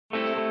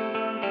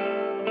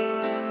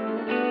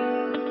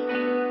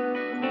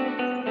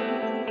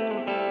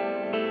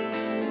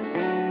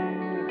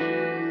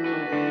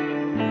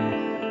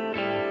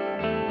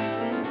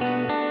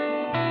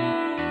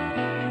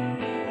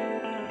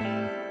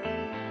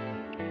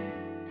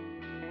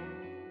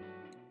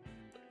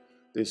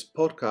This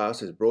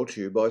podcast is brought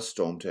to you by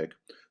Stormtech.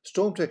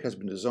 Stormtech has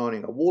been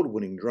designing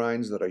award-winning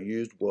drains that are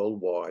used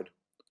worldwide.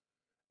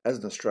 As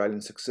an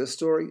Australian success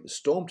story,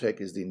 Stormtech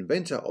is the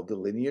inventor of the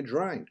linear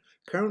drain,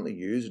 currently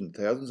used in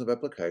thousands of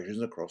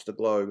applications across the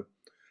globe.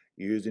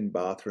 Used in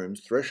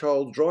bathrooms,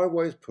 thresholds,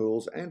 driveways,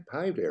 pools and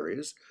paved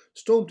areas,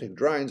 Stormtech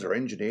drains are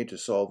engineered to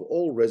solve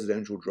all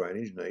residential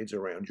drainage needs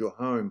around your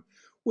home.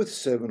 With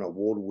 7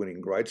 award-winning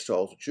grade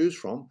styles to choose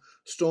from,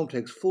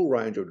 Stormtech's full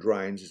range of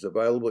drains is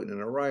available in an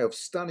array of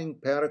stunning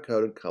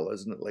powder-coated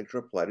colours and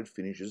electroplated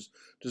finishes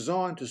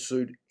designed to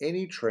suit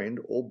any trend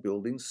or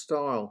building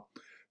style.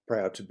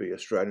 Proud to be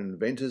Australian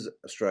inventors,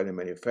 Australian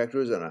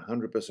manufacturers and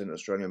 100%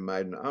 Australian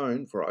made and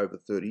owned for over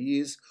 30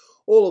 years,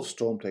 all of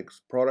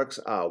Stormtech's products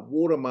are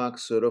Watermark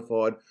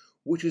certified,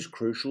 which is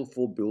crucial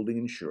for building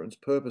insurance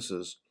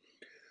purposes.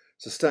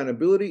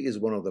 Sustainability is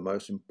one of the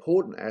most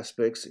important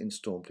aspects in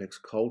Stormtech's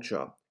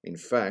culture. In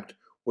fact,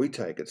 we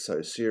take it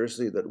so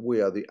seriously that we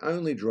are the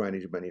only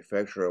drainage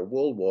manufacturer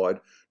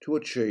worldwide to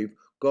achieve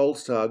Gold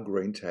Star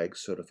Green Tag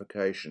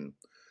certification.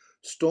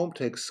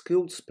 Stormtech's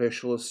skilled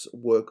specialists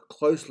work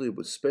closely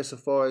with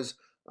specifiers,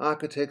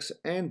 architects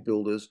and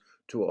builders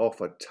to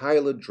offer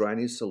tailored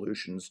drainage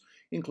solutions,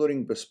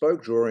 including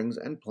bespoke drawings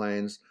and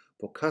plans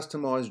for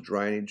customised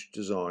drainage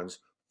designs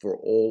for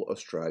all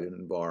Australian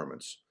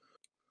environments.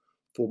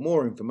 For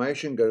more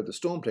information, go to the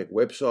Stormtech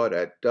website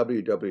at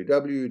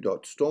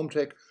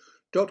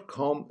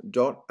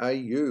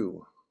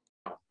www.stormtech.com.au.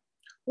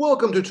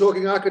 Welcome to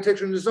Talking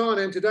Architecture and Design,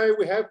 and today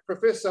we have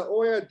Professor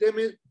Oya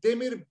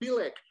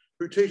Demirbilek,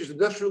 who teaches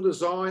industrial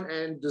design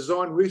and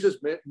design research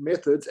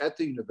methods at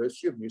the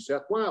University of New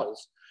South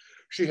Wales.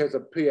 She has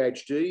a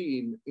PhD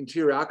in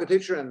interior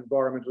architecture and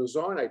environmental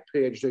design, a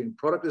PhD in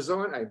product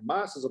design, a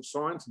Masters of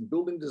Science in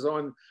building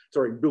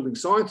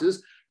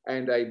sciences,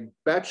 and a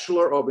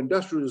Bachelor of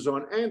Industrial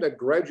Design and a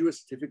graduate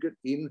certificate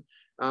in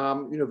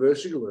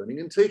university learning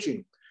and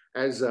teaching.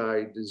 As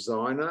a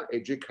designer,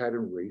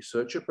 educator and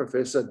researcher,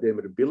 Professor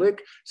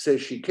Demirbilek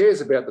says she cares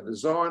about the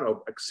design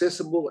of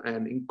accessible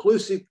and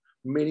inclusive,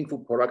 meaningful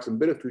products and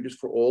better futures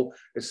for all,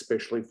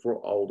 especially for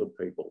older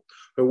people.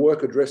 Her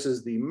work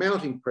addresses the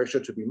mounting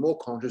pressure to be more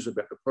conscious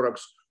about the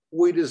products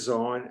we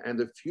design and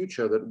the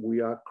future that we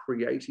are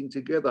creating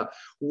together.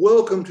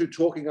 Welcome to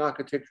Talking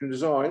Architecture and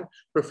Design,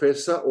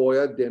 Professor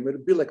Oya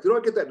Demirbilek. Did I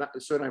get that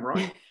surname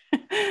right?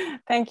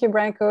 Thank you,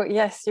 Branko.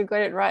 Yes, you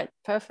got it right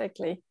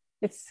perfectly.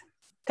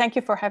 Thank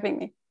you for having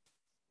me.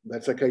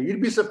 That's okay.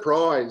 You'd be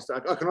surprised.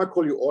 Can I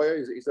call you Oya?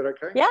 Is that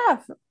okay?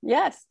 Yeah,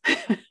 yes.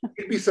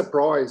 You'd be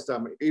surprised,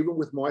 even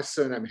with my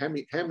surname, how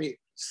many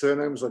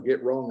surnames I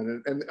get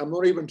wrong. And I'm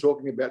not even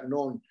talking about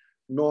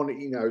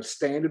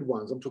standard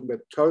ones. I'm talking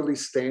about totally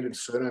standard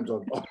surnames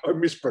I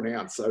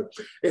mispronounce. So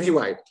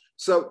anyway,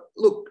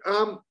 look,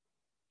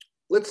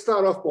 let's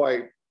start off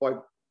by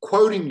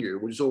quoting you,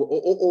 which is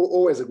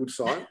always a good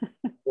sign,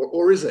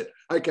 or is it?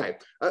 Okay,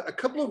 a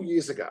couple of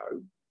years ago,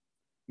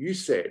 you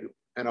said,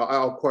 and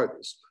I'll quote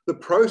this, "The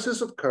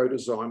process of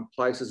co-design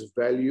places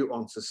value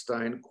on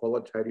sustained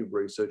qualitative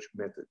research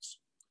methods.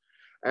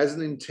 As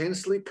an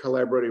intensely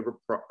collaborative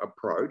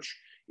approach,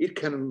 it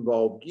can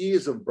involve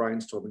years of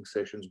brainstorming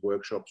sessions,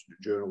 workshops,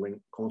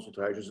 journaling,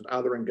 consultations, and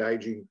other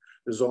engaging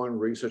design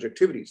research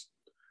activities.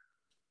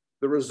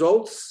 The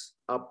results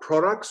are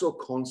products or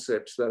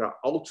concepts that are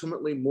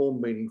ultimately more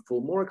meaningful,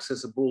 more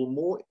accessible,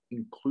 more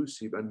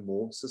inclusive, and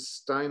more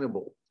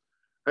sustainable."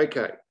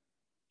 Okay.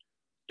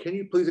 Can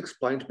you please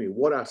explain to me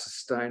what are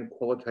sustained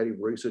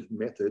qualitative research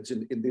methods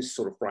in this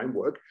sort of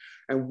framework,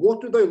 and what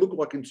do they look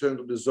like in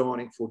terms of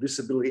designing for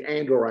disability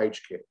and or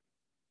aged care?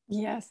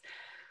 Yes.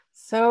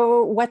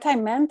 So what I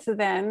meant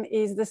then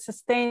is the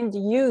sustained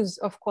use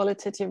of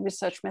qualitative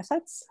research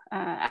methods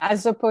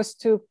as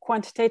opposed to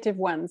quantitative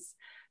ones.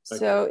 Okay.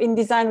 So in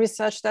design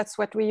research, that's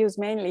what we use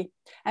mainly.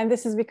 And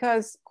this is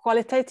because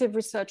qualitative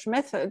research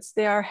methods,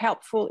 they are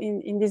helpful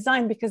in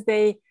design because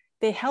they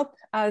help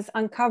us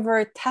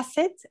uncover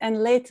tacit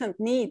and latent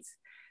needs.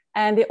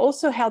 And they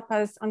also help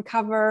us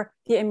uncover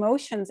the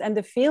emotions and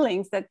the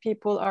feelings that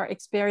people are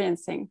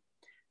experiencing.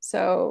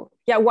 So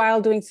yeah,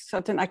 while doing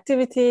certain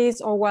activities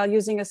or while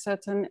using a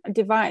certain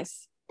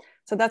device.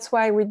 So that's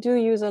why we do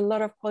use a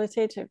lot of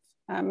qualitative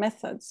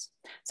methods.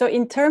 So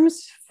in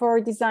terms for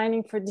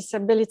designing for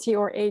disability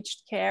or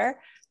aged care,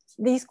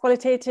 these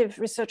qualitative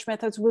research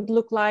methods would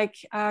look like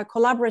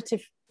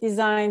collaborative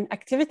design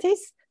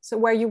activities. So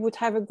where you would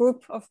have a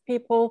group of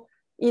people,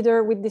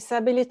 either with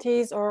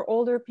disabilities or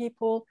older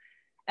people,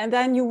 and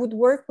then you would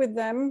work with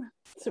them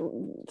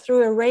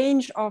through a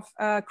range of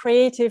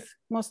creative,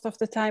 most of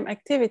the time,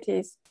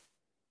 activities.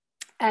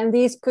 And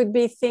these could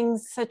be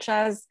things such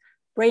as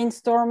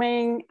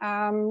brainstorming,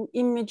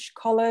 image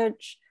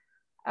collage,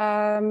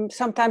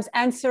 sometimes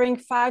answering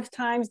 5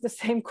 times the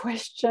same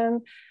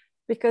question,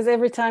 because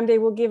every time they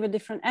will give a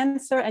different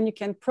answer and you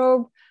can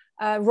probe.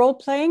 Role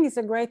playing is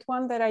a great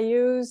one that I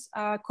use,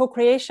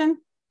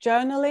 co-creation,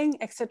 journaling,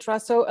 etc.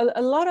 So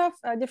a lot of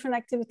different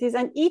activities,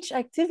 and each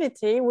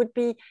activity would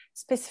be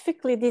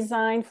specifically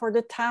designed for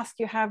the task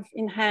you have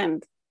in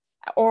hand.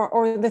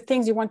 or the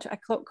things you want to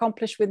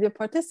accomplish with your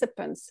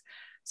participants.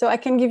 So I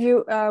can give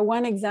you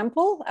one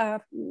example.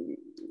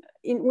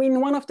 In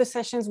one of the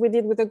sessions we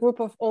did with a group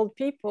of old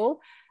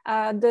people,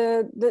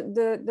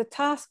 the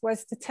task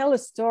was to tell a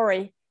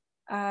story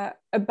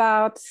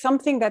about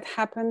something that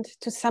happened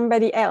to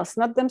somebody else,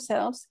 not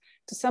themselves,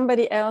 to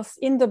somebody else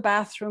in the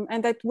bathroom,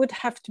 and that would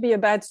have to be a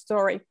bad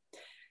story.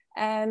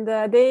 And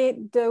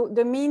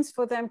the means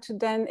for them to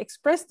then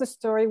express the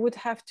story would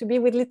have to be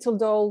with little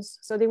dolls.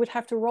 So they would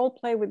have to role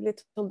play with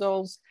little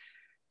dolls.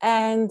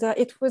 And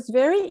it was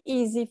very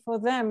easy for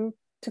them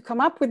to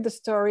come up with the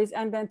stories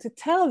and then to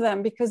tell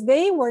them, because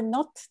they were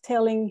not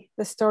telling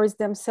the stories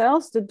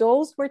themselves. The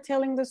dolls were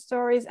telling the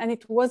stories, and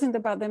it wasn't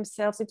about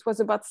themselves. It was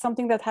about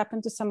something that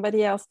happened to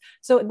somebody else.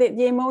 So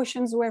the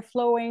emotions were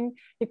flowing.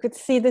 You could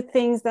see the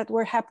things that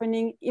were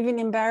happening, even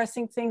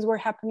embarrassing things were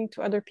happening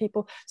to other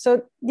people.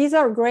 So these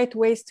are great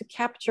ways to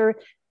capture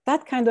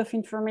that kind of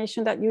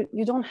information that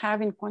you don't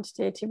have in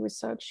quantitative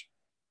research.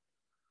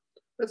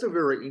 That's a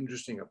very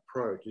interesting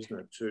approach, isn't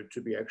it?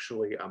 To be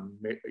actually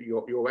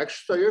you're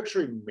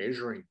actually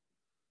measuring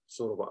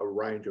sort of a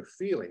range of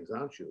feelings,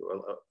 aren't you?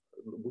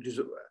 Which is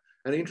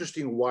an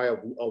interesting way of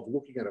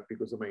looking at it,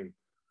 because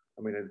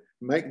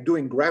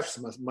doing graphs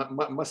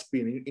must be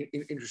an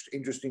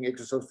interesting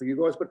exercise for you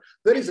guys. But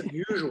that isn't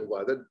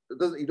usual, though.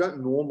 You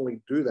don't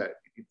normally do that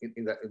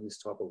in this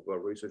type of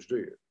research, do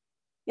you?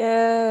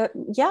 Yeah,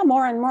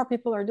 more and more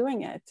people are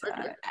doing it.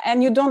 Okay.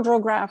 And you don't draw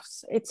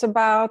graphs. It's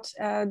about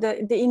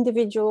the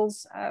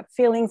individual's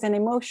feelings and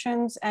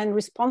emotions and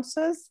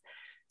responses.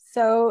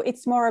 So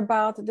it's more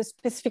about the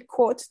specific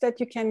quotes that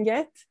you can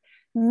get,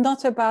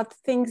 not about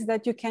things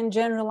that you can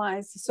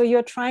generalize. So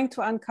you're trying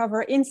to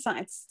uncover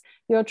insights.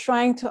 You're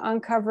trying to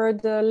uncover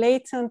the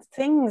latent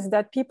things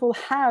that people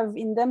have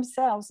in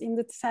themselves, in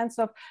the sense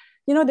of,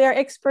 they're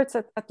experts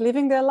at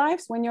living their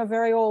lives. When you're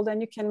very old and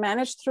you can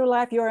manage through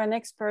life, you're an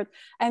expert,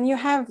 and you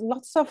have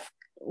lots of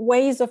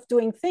ways of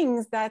doing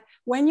things that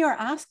when you're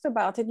asked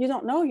about it, you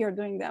don't know you're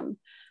doing them.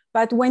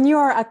 But when you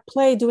are at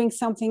play doing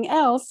something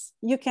else,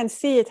 you can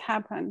see it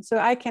happen. So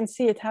I can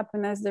see it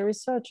happen as the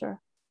researcher,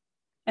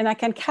 and I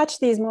can catch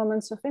these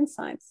moments of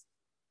insights.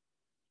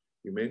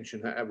 You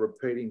mentioned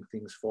repeating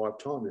things 5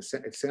 times.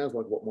 It sounds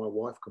like what my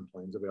wife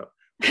complains about.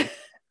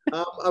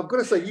 I've got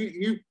to say,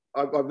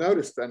 I've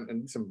noticed,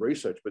 and some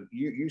research, but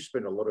you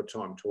spend a lot of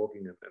time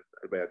talking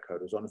about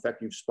co-design. In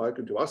fact, you've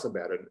spoken to us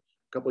about it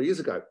a couple of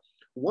years ago.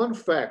 One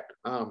fact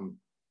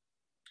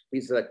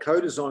is that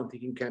co-design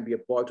thinking can be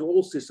applied to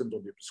all systems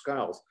on different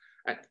scales,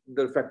 and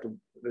affect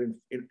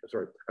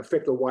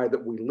the way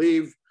that we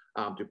live,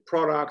 to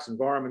products,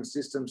 environments,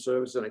 systems,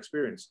 services, and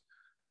experience,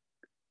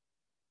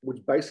 which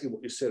is basically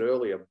what you said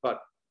earlier.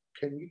 But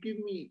can you give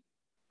me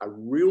a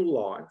real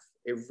life,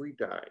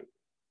 everyday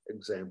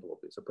example of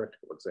this, a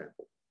practical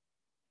example?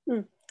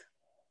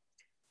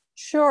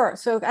 Sure.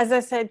 So as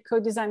I said,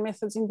 co-design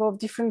methods involve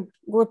different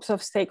groups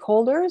of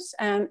stakeholders,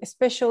 and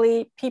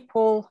especially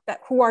people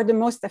who are the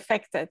most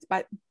affected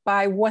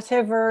by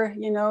whatever,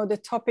 the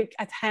topic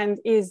at hand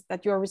is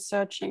that you're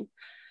researching.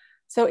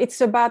 So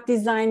it's about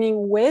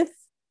designing with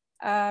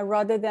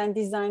rather than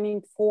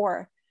designing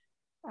for.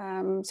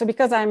 So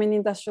because I'm an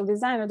industrial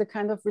designer, the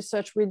kind of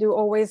research we do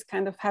always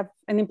kind of have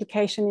an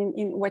implication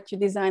in what you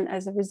design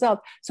as a result.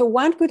 So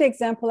one good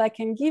example I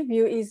can give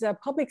you is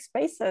public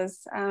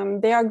spaces.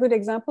 They are good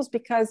examples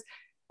because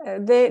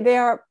they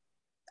are,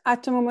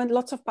 at the moment,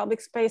 lots of public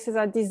spaces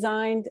are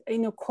designed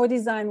in a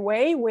co-design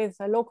way with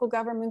local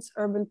governments,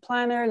 urban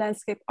planner,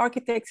 landscape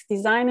architects,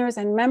 designers,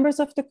 and members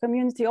of the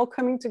community all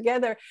coming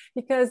together,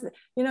 because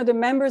the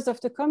members of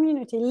the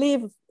community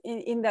live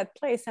in that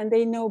place and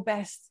they know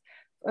best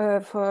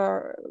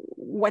for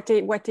what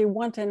they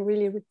want and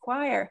really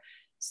require.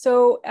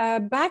 So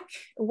back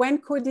when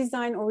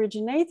co-design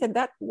originated,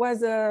 that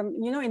was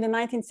in the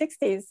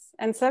 1960s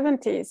and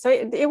 70s. So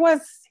it was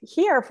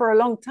here for a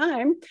long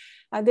time.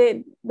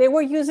 They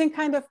were using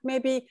kind of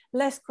maybe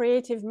less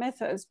creative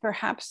methods,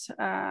 perhaps,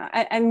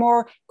 and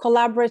more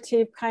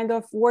collaborative kind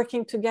of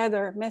working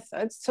together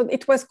methods. So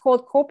it was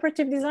called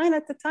cooperative design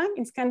at the time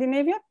in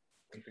Scandinavia.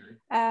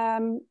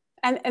 Okay.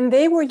 And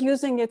they were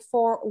using it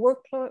for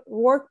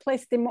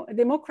workplace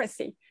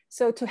democracy.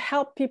 So to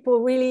help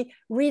people really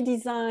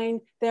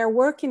redesign their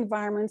work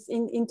environments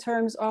in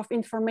terms of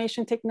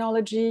information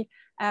technology,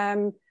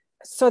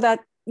 so that,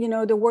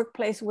 the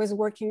workplace was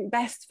working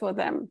best for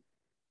them.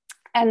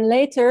 And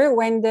later,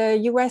 when the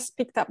US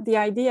picked up the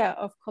idea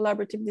of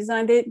collaborative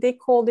design, they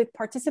called it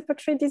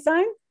participatory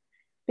design,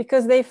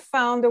 because they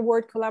found the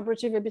word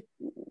collaborative a bit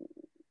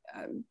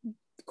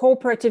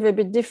cooperative a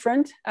bit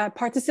different.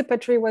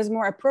 Participatory was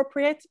more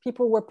appropriate.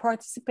 People were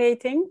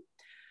participating.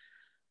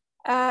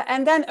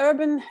 And then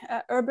urban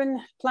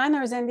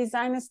planners and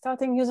designers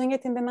started using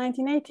it in the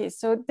 1980s.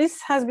 So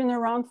this has been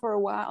around for a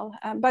while.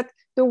 But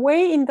the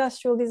way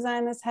industrial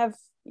designers have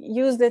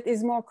used it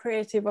is more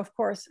creative, of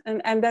course.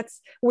 And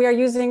we are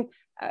using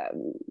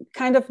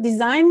kind of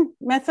design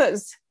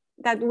methods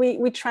that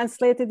we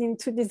translated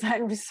into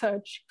design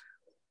research,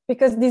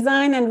 because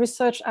design and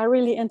research are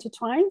really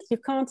intertwined. You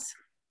can't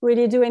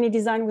really do any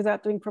design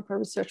without doing proper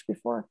research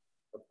before.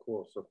 Of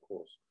course, of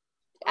course.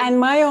 And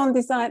my own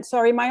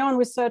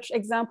research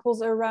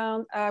examples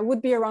around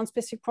would be around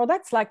specific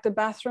products like the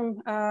bathroom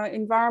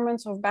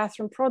environments of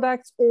bathroom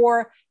products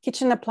or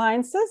kitchen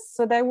appliances.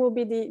 So that will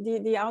be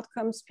the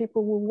outcomes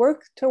people will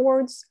work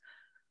towards.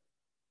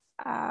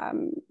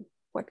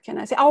 What can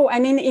I say? Oh,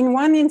 and in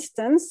one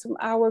instance,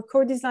 our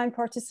co-design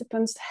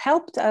participants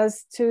helped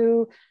us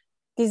to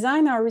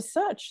design our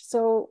research.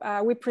 So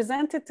we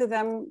presented to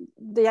them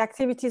the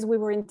activities we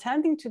were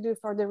intending to do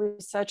for the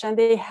research, and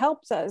they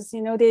helped us.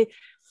 You know, they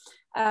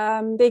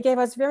gave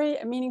us very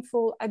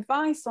meaningful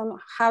advice on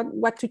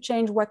what to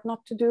change, what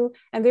not to do,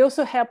 and they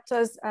also helped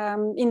us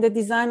in the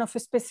design of a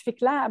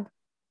specific lab.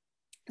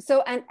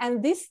 So,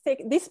 and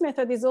this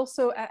method is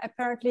also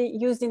apparently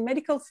used in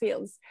medical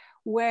fields,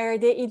 where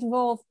they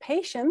involve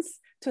patients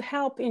to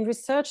help in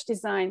research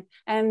design.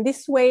 And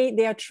this way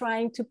they are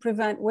trying to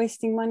prevent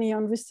wasting money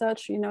on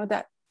research, you know,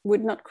 that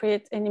would not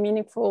create any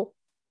meaningful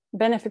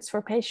benefits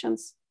for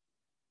patients.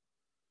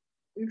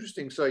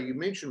 Interesting. So you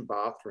mentioned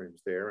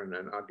bathrooms there, and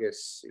I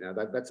guess, you know,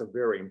 that's a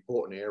very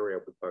important area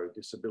with both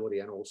disability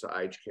and also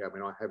aged care. I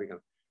mean,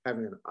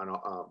 having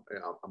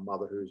a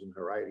mother who's in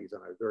her 80s, I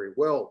know very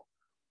well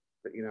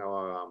that, you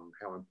know,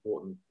 how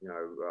important, you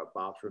know,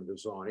 bathroom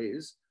design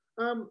is.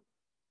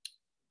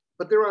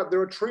 But there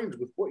are trends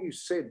with what you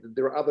said.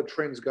 There are other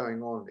trends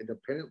going on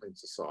independently in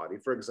society.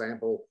 For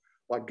example,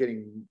 like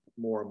getting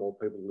more and more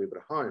people to live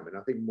at home, and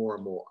I think more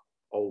and more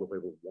older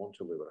people want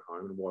to live at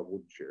home. And why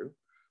wouldn't you?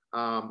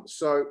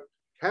 So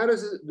how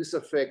does this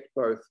affect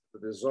both the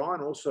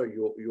design, also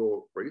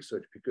your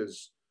research?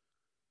 Because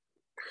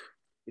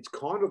it's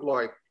kind of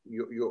like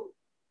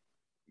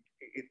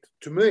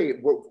to me,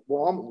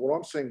 what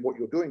I'm seeing, what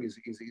you're doing is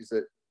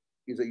that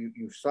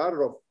you've started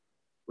off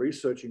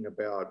researching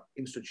about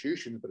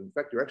institutions, but in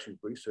fact, you're actually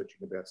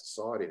researching about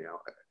society now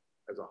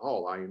as a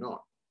whole, are you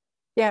not?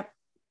 Yeah,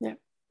 yeah.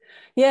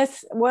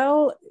 Yes,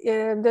 well,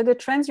 the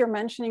trends you're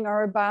mentioning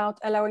are about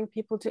allowing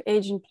people to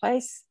age in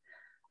place.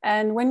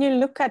 And when you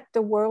look at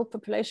the world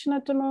population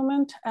at the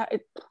moment,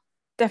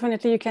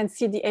 definitely you can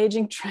see the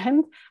aging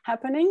trend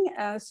happening.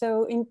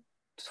 So in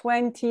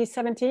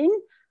 2017,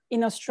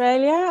 in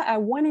Australia,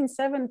 1 in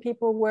 7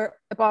 people were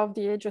above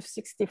the age of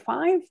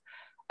 65.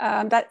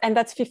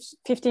 That's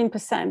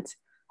 15%.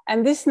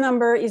 And this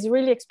number is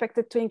really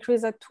expected to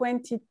increase at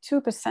 22%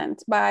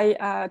 by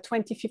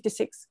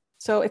 2056.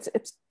 So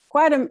it's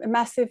quite a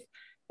massive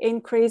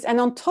increase. And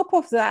on top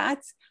of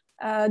that,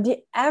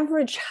 the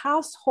average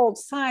household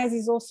size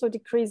is also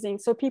decreasing.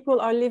 So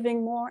people are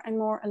living more and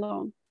more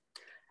alone.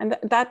 And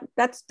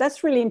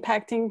that's really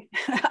impacting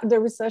the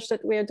research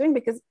that we are doing,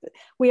 because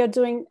we are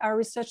doing our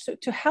research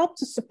to help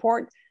to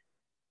support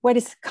what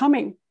is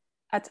coming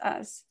at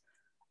us.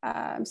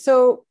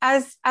 So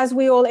as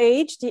we all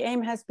age, the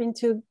aim has been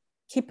to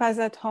keep us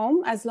at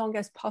home as long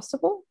as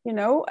possible, you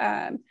know,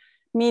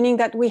 meaning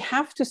that we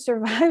have to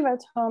survive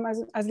at home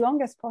as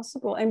long as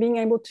possible and being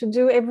able to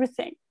do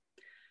everything.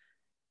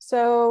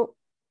 So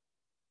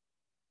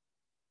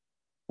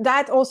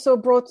that also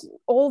brought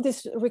all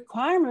these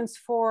requirements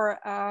for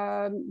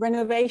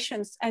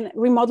renovations and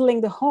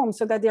remodeling the home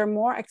so that they're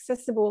more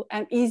accessible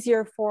and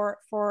easier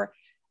for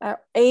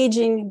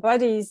aging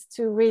bodies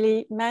to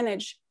really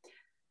manage.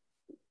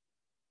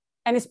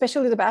 And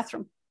especially the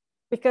bathroom,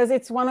 because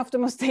it's one of the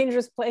most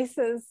dangerous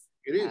places.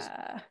 It is.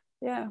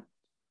 Yeah.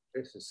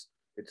 You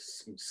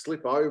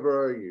slip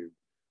over, you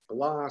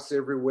glass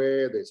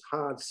everywhere, there's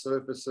hard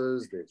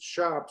surfaces, there's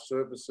sharp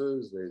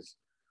surfaces, there's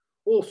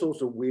all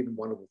sorts of weird and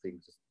wonderful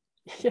things.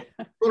 Yeah.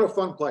 What a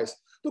fun place.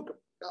 Look,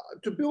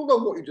 to build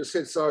on what you just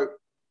said, so,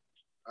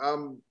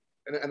 and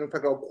in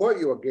fact, I'll quote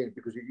you again,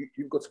 because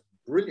you've got some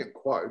brilliant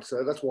quotes,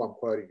 so that's why I'm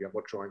quoting you. I'm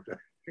not trying to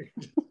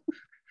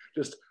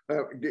just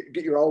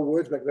get your old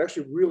words back. They're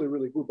actually really,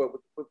 really good, but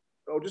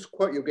I'll just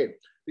quote you again.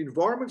 The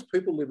environments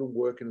people live and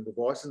work in, and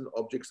devices and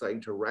objects they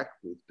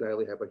interact with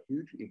daily have a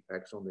huge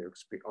impact on their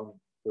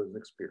person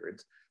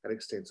experience and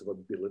extensive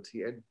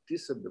ability and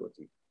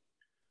disability.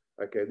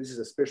 Okay, this is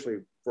especially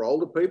for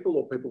older people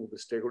or people with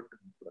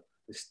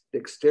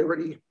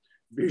dexterity,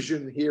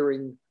 vision,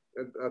 hearing,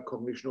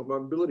 cognition, or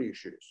mobility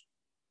issues.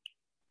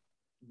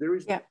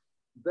 There's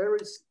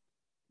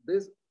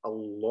a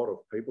lot of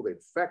people. In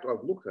fact,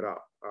 I've looked it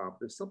up.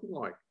 There's something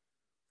like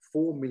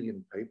 4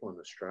 million people in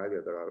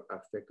Australia that are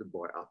affected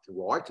by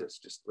arthritis.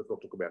 Just let's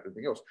not talk about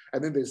anything else.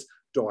 And then there's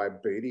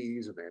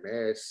diabetes and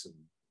MS and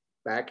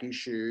back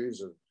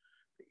issues, and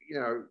you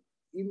know,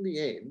 in the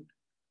end,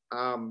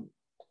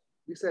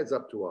 this adds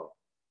up to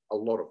a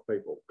lot of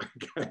people.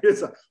 Okay,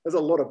 there's a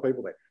lot of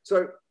people there.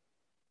 So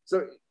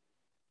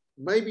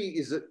maybe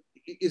is it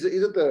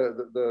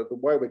the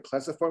way we're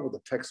classifying with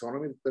the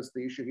taxonomy that's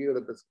the issue here?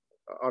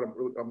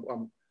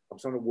 I'm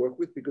trying to work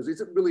with, because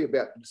is it really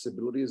about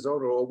disability design,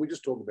 or are we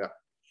just talking about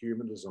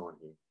human design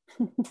here?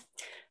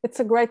 It's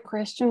a great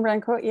question,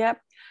 Branko. Yeah.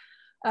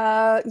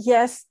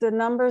 Yes, the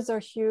numbers are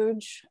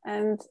huge,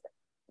 and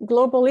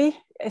globally,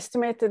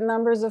 estimated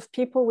numbers of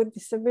people with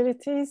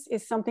disabilities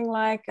is something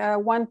like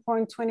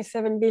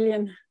 1.27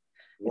 billion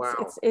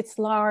Wow. It's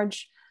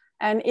large,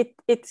 and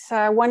it's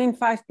 1 in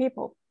 5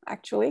 people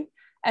actually.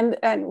 And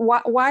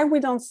why we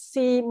don't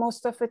see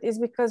most of it is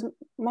because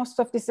most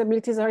of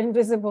disabilities are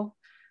invisible.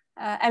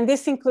 And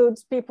this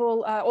includes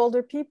people,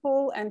 older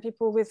people, and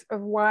people with a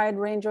wide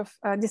range of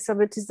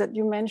disabilities that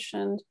you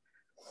mentioned.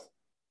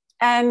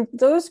 And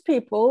those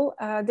people,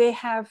 they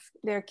have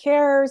their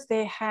carers,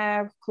 they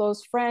have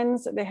close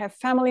friends, they have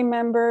family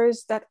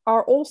members that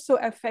are also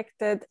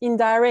affected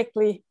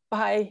indirectly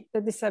by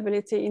the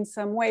disability in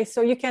some way.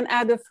 So you can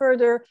add a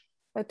further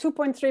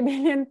 2.3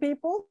 million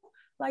people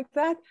like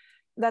that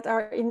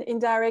are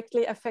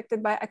indirectly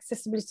affected by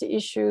accessibility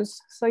issues.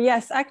 So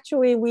yes,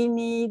 actually we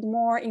need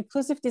more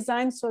inclusive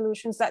design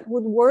solutions that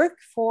would work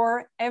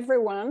for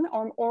everyone,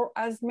 or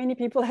as many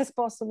people as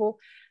possible,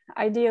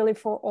 ideally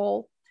for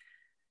all.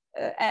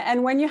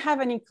 And when you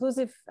have an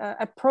inclusive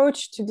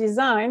approach to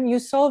design, you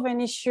solve an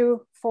issue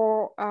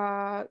for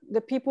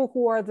the people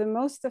who are the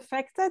most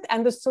affected,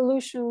 and the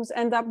solutions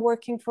end up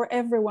working for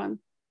everyone.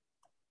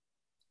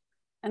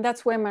 And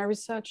that's where my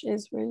research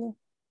is really.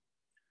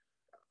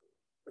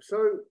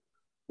 So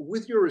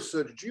with your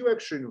research, do you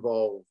actually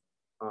involve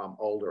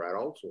older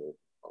adults or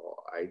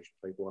aged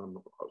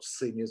people,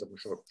 seniors, I'm not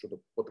sure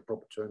what the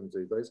proper term is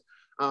these days,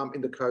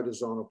 in the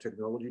co-design of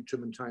technology to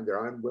maintain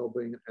their own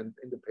well-being and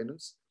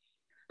independence?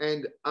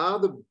 And are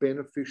the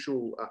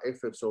beneficial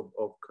efforts of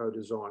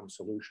co-design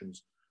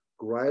solutions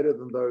greater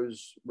than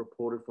those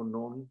reported for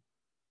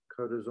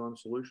non-co-design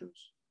solutions?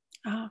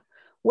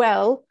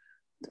 Well,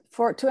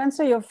 to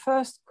answer your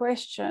first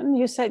question,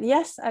 you said,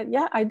 yes,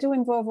 yeah, I do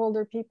involve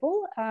older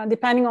people,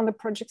 depending on the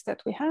projects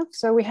that we have.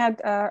 So we had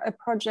a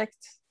project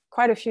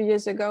quite a few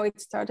years ago. It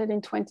started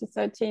in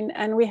 2013,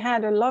 and we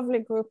had a lovely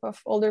group of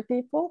older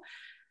people,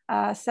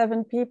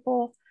 7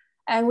 people,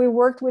 and we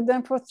worked with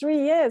them for 3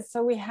 years.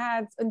 So we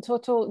had in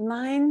total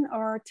 9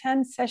 or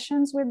 10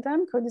 sessions with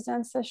them,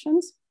 co-design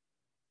sessions.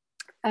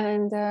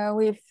 And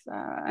we've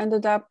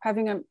ended up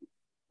having a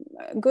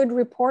good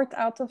report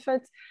out of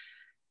it.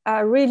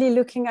 Really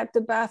looking at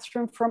the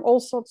bathroom from all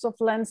sorts of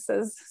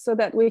lenses so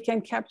that we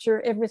can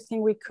capture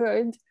everything we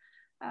could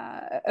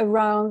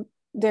around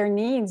their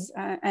needs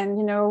and,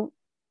 you know,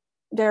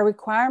 their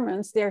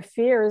requirements, their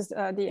fears,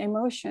 the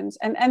emotions.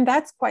 And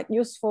that's quite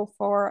useful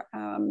for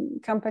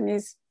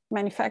companies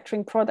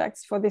manufacturing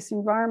products for this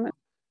environment.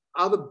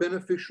 Are the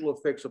beneficial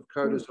effects of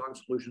co-design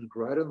solutions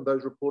greater than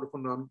those reported for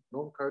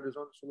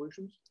non-co-design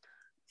solutions?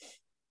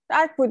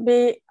 That would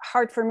be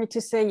hard for me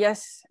to say,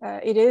 yes,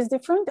 it is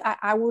different.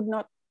 I would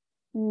not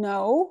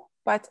know,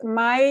 but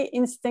my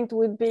instinct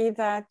would be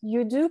that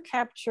you do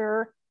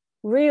capture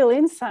real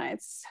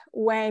insights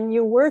when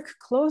you work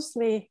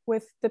closely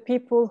with the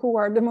people who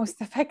are the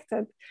most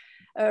affected,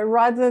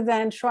 rather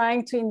than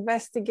trying to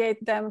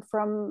investigate them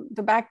from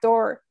the back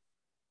door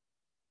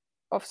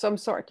of some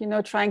sort, you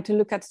know, trying to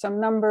look at some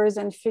numbers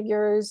and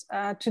figures.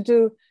 To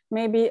do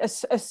maybe a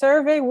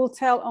survey will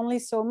tell only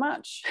so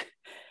much.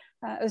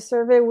 A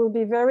survey will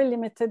be very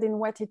limited in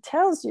what it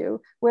tells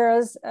you,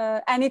 whereas,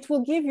 and it will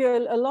give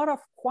you a lot of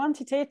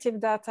quantitative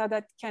data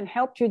that can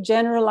help you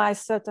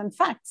generalize certain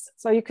facts.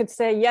 So you could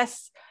say,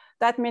 yes,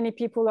 that many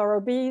people are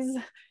obese.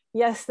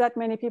 Yes, that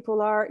many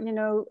people are, you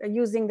know,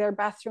 using their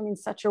bathroom in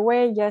such a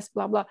way. Yes,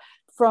 blah, blah,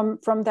 from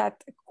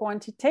that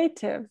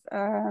quantitative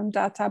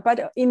data.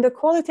 But in the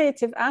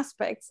qualitative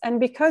aspects, and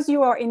because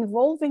you are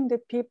involving the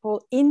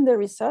people in the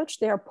research,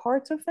 they are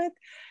part of it,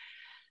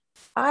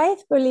 I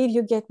believe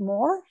you get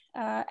more.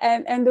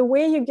 And the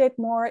way you get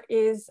more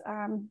is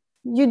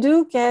you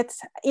do get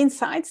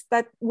insights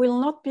that will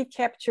not be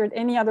captured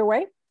any other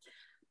way.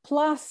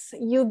 Plus,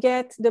 you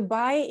get the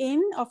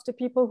buy-in of the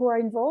people who are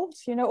involved.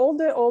 You know, all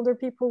the older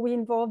people we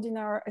involved in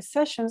our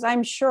sessions,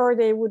 I'm sure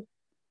they would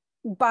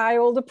buy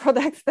all the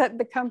products that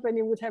the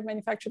company would have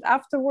manufactured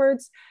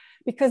afterwards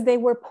because they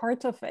were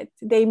part of it.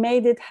 They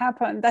made it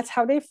happen. That's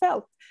how they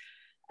felt.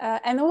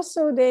 And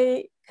also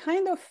they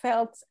kind of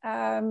felt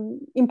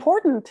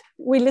important.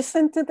 We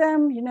listened to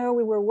them, you know,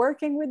 we were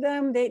working with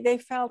them. They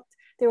felt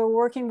they were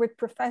working with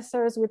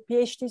professors, with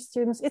PhD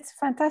students. It's a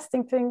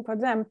fantastic thing for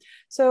them.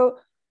 So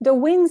the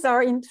wins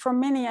are from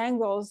many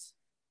angles,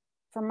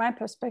 from my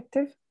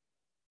perspective.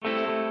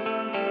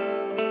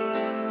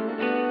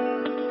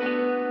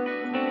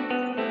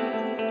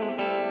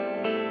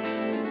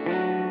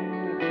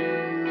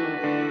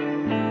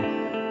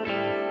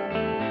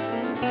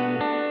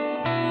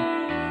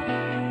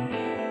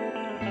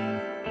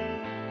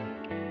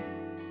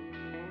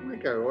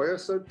 Okay,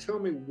 so tell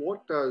me,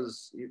 what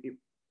does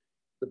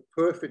the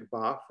perfect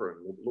bathroom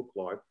would look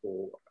like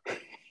for?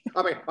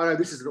 I mean, I know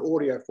this is an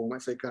audio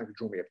format, so you can't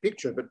draw me a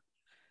picture, but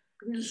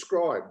can you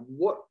describe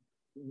what,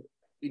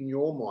 in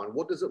your mind,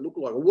 what does it look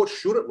like, or what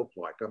should it look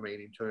like? I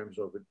mean, in terms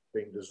of it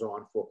being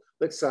designed for,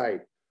 let's say,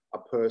 a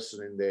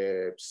person in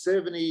their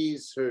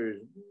 70s who's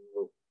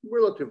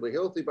relatively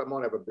healthy, but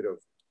might have a bit of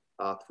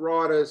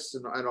arthritis,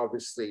 and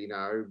obviously, you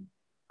know,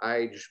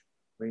 age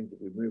means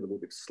that we move a little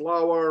bit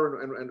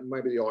slower, and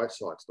maybe the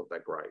eyesight's not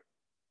that great.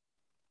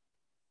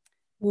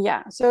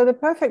 Yeah, so the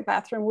perfect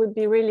bathroom would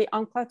be really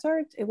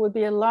uncluttered. It would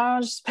be a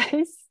large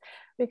space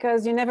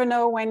because you never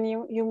know when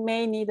you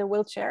may need a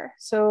wheelchair.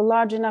 So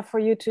large enough for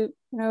you to,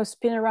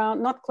 spin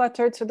around, not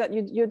cluttered, so that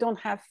you don't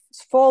have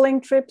falling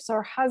trips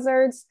or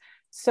hazards.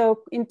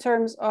 So in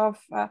terms of,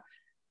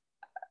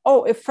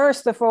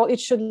 first of all, it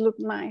should look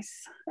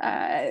nice.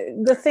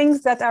 The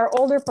things that our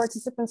older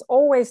participants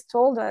always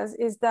told us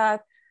is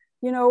that,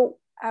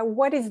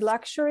 what is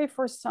luxury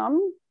for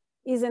some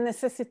is a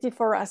necessity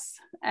for us.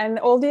 And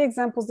all the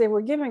examples they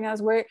were giving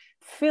us were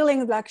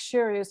feeling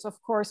luxurious,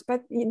 of course,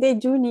 but they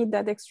do need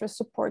that extra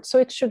support. So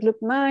it should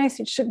look nice,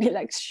 it should be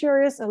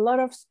luxurious, a lot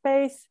of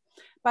space.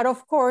 But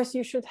of course,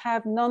 you should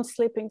have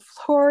non-slipping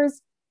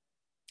floors.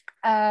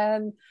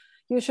 And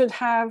you should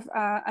have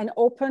an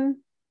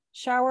open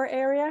shower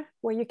area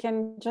where you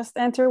can just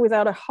enter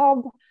without a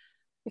hub.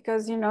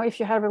 Because, if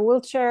you have a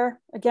wheelchair,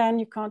 again,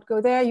 you can't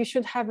go there. You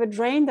should have a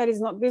drain that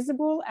is not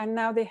visible. And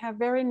now they have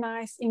very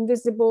nice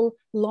invisible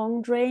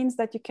long drains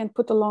that you can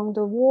put along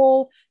the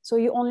wall. So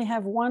you only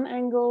have one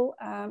angle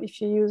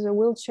if you use a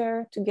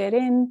wheelchair to get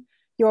in.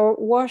 Your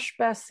wash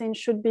basin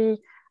should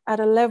be at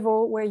a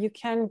level where you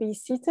can be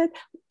seated.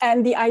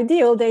 And the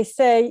ideal, they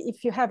say,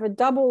 if you have a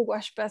double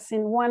wash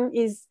basin, one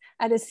is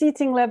at a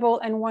seating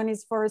level and one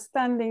is for a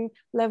standing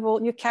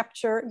level, you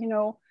capture,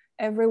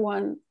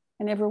 everyone,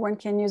 and everyone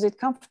can use it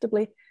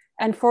comfortably.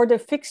 And for the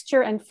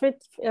fixture and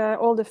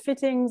all the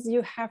fittings,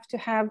 you have to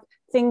have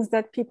things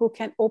that people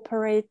can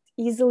operate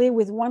easily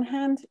with one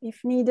hand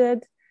if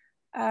needed.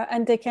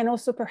 And they can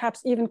also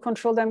perhaps even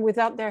control them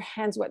without their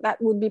hands. What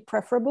that would be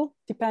preferable,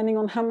 depending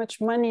on how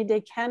much money they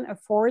can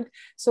afford.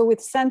 So with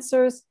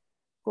sensors,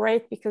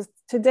 great, because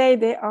today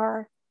there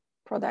are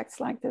products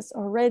like this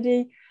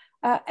already.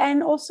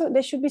 And also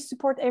there should be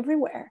support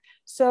everywhere.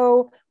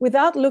 So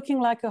without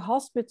looking like a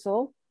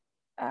hospital,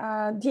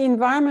 the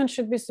environment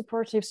should be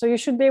supportive. So you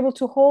should be able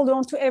to hold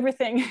on to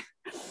everything.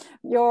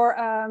 Your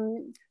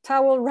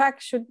towel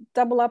rack should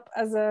double up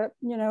as a,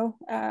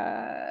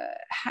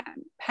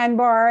 hand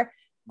bar,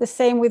 the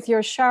same with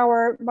your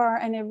shower bar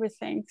and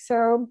everything.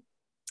 So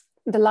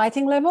the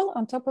lighting level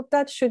on top of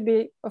that should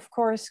be, of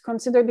course,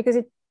 considered, because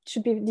it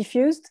should be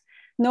diffused.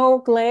 No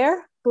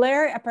glare.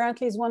 Glare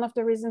apparently is one of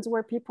the reasons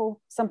where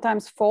people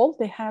sometimes fall.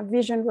 They have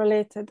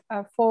vision-related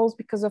falls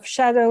because of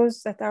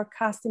shadows that are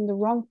cast in the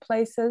wrong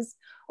places,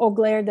 or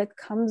glare that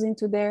comes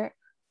into their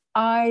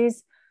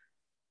eyes.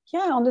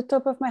 Yeah, on the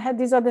top of my head,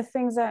 these are the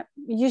things that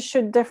you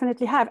should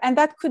definitely have. And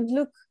that could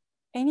look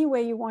any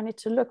way you want it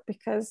to look,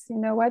 because you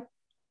know what?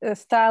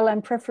 Style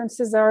and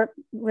preferences are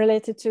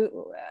related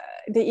to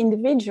the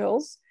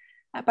individuals.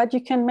 But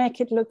you can make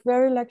it look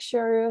very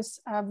luxurious,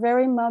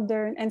 very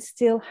modern, and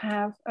still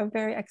have a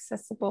very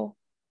accessible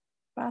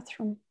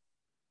bathroom.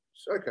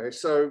 Okay,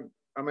 so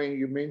I mean,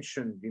 you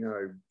mentioned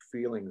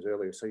feelings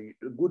earlier. So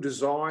good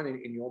design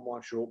in your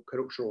mind should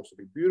also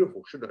be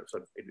beautiful, shouldn't it? So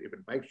if it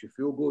makes you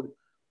feel good,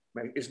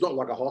 it's not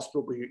like a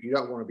hospital, but you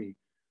don't want to be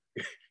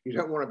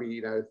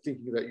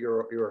thinking that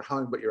you're at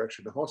home, but you're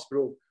actually in the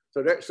hospital.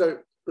 So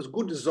because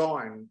good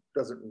design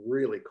doesn't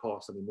really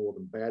cost any more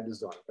than bad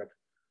design. In fact,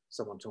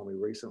 someone told me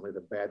recently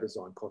that bad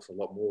design costs a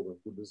lot more than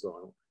good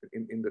design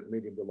in the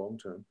medium to long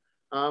term.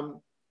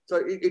 So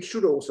it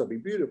should also be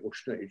beautiful,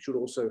 shouldn't it? It should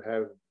also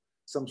have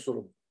some sort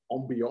of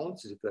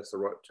ambiance, if that's the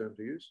right term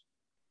to use.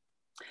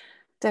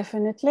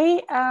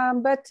 Definitely.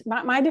 But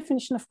my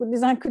definition of good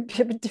design could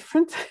be a bit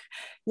different.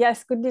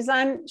 Yes, good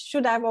design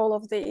should have all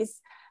of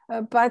these.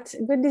 But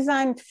good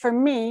design for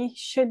me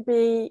should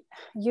be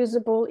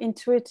usable,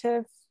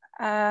 intuitive,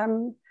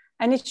 and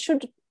it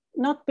should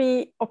not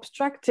be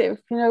obstructive,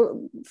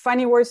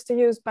 funny words to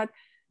use, but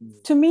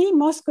to me,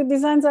 most good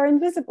designs are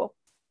invisible.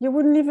 You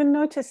wouldn't even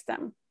notice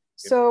them.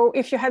 So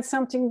if you had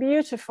something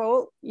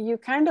beautiful, you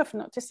kind of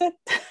notice it,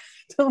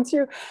 don't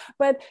you?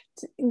 But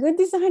good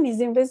design is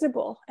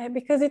invisible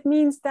because it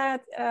means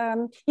that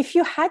if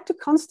you had to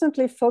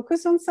constantly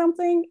focus on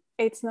something,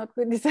 it's not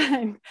good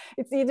design.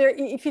 It's either,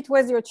 if it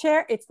was your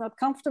chair, it's not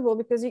comfortable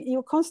because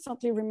you're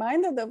constantly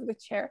reminded of the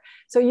chair.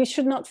 So you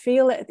should not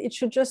feel it. It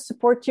should just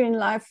support you in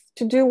life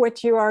to do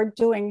what you are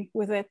doing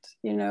with it,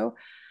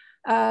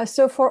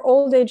 So for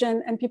old age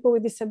and people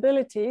with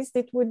disabilities,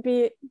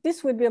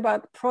 this would be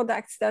about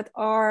products that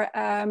are,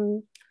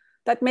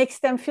 that makes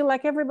them feel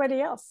like everybody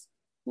else.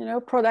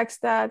 Products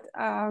that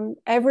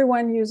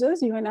everyone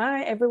uses, you and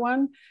I,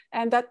 everyone,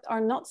 and that are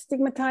not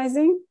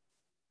stigmatizing.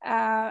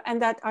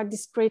 And that are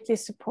discreetly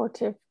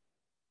supportive.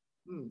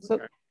 Okay. So,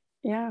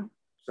 yeah.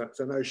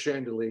 So no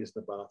chandeliers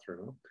in the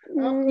bathroom.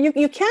 Huh?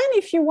 You can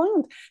if you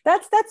want.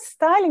 That's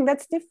styling.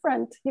 That's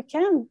different. You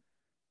can.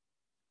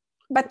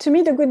 But to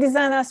me, the good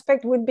design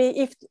aspect would be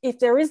if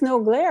there is no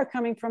glare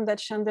coming from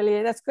that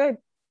chandelier. That's good.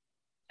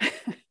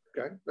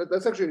 Okay,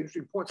 that's actually an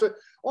interesting point. So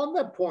on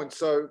that point,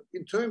 so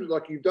in terms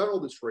of you've done all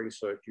this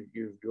research,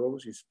 you've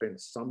obviously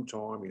spent some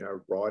time,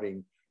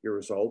 writing your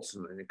results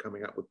and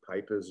coming up with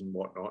papers and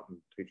whatnot and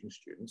teaching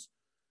students.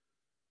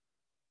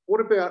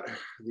 What about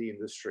the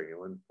industry?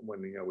 When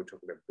we're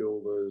talking about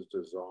builders,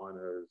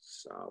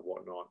 designers,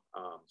 whatnot,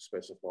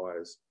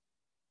 specifiers,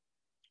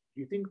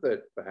 do you think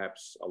that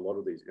perhaps a lot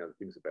of these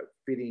things about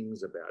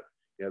fittings, about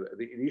You know,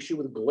 the issue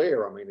with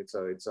glare, I mean, it's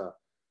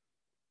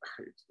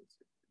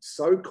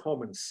so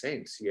common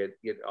sense, yet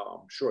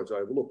I'm sure it's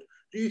overlooked.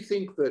 Do you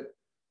think that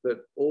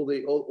all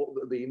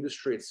the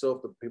industry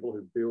itself, the people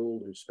who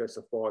build, who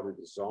specify, who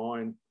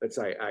design, let's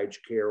say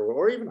aged care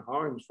or even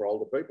homes for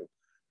older people,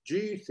 do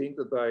you think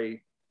that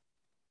they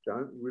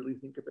don't really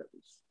think about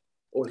this,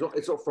 or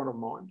it's not front of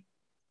mind?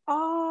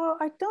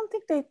 I don't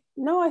think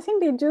no, I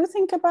think they do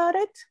think about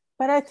it,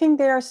 but I think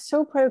they are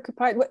so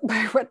preoccupied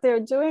by what they're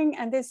doing,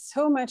 and there's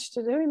so much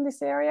to do in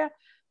this area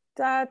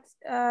that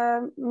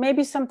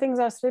maybe some things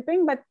are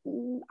slipping, but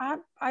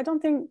I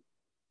don't think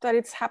that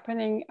it's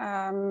happening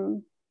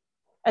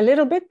a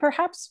little bit,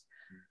 perhaps.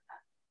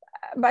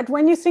 But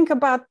when you think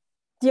about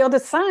the other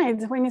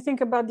side, when you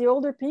think about the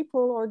older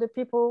people or the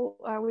people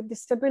with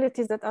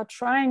disabilities that are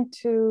trying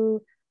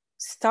to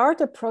start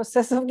a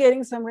process of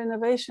getting some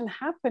renovation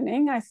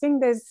happening, I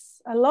think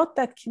there's a lot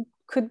that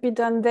could be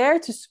done there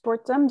to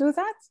support them do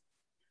that.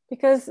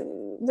 Because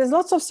there's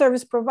lots of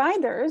service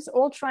providers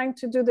all trying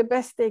to do the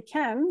best they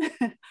can.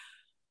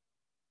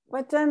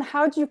 But then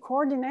how do you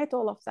coordinate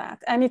all of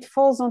that? And it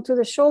falls onto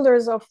the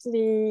shoulders of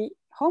the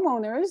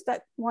homeowners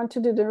that want to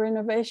do the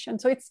renovation.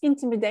 So it's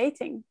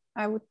intimidating,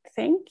 I would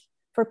think,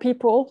 for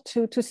people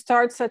to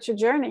start such a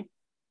journey.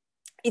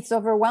 It's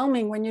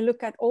overwhelming when you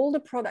look at all the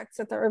products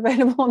that are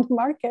available on the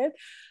market.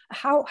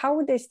 How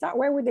would they start?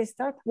 Where would they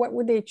start? What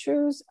would they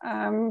choose?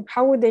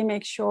 How would they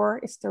make sure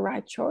it's the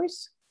right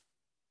choice?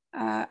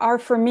 Are,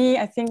 for me,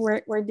 I think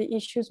where the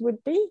issues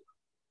would be.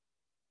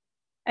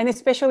 And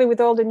especially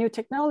with all the new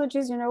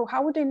technologies, you know,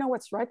 how would they know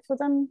what's right for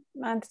them?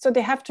 And so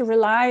they have to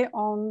rely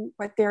on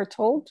what they are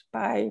told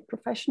by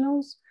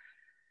professionals.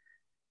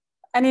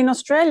 And in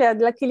Australia,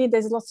 luckily,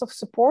 there's lots of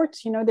support.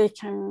 You know, they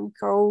can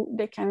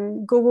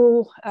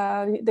Google,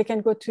 they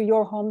can go to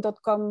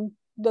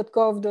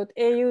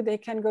yourhome.com.gov.au, they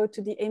can go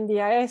to the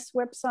NDIS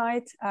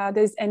website.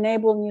 There's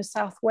Enable New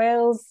South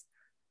Wales,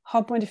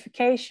 home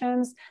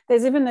modifications.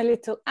 There's even a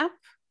little app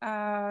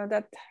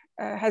that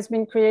has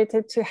been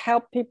created to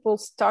help people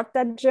start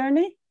that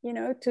journey, you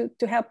know,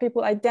 to help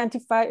people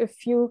identify a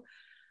few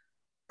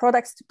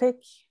products to pick,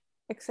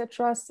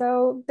 etc.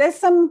 So there's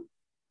some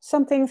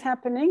things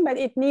happening, but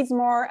it needs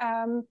more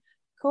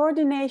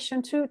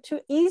coordination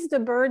to ease the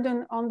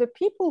burden on the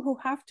people who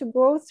have to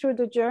go through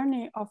the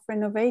journey of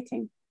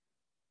renovating.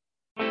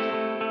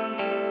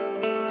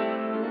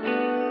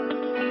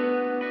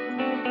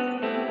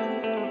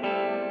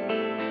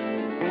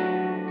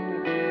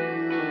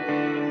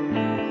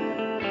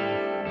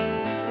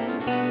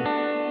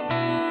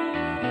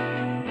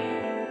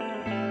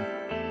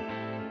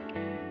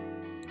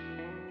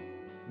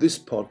 This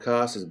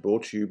podcast is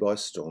brought to you by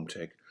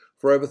Stormtech.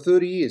 For over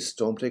 30 years,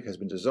 Stormtech has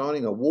been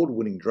designing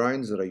award-winning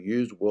drains that are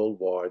used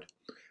worldwide.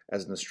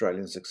 As an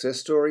Australian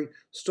success story,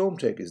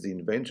 Stormtech is the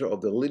inventor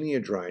of the linear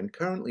drain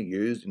currently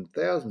used in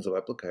thousands of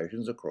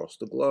applications across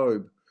the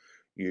globe.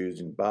 Used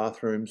in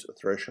bathrooms,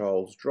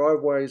 thresholds,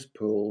 driveways,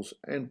 pools,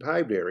 and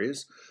paved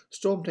areas,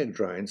 Stormtech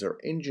drains are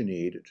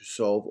engineered to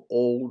solve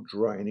all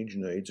drainage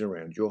needs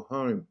around your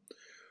home.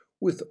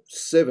 With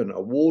 7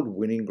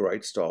 award-winning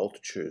great styles to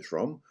choose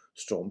from,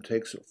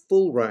 Stormtech's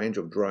full range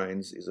of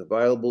drains is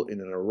available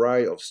in an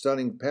array of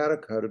stunning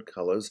powder-coated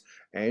colours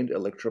and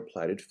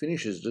electroplated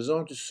finishes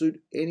designed to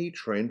suit any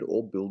trend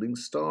or building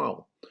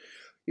style.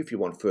 If you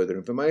want further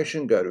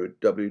information, go to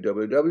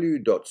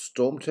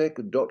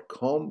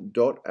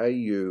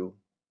www.stormtech.com.au.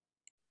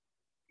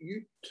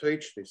 You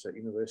teach this at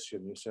University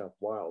of New South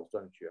Wales,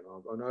 don't you? And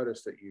I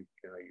noticed that you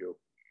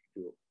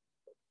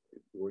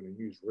were in the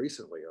news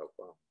recently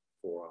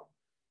for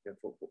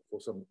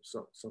some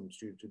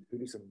students who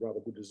do some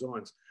rather good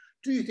designs.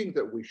 Do you think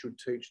that we should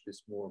teach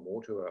this more and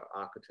more to our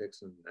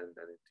architects and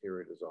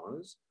interior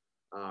designers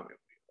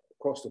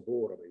across the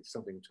board? I mean,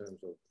 something in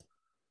terms of,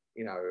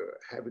 you know,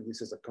 having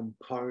this as a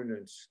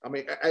component. I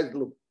mean,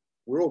 look,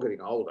 we're all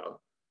getting older,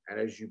 and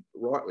as you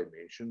rightly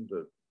mentioned,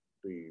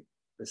 the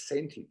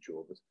percentage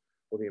or the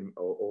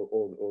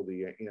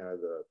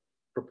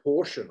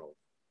proportion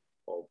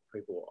of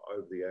people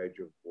over the age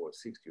of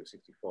 60 or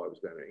 65 is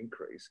going to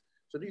increase.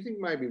 So do you think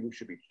maybe we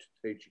should be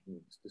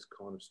teaching this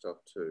kind of stuff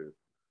to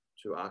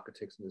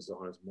architects and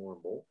designers more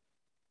and more?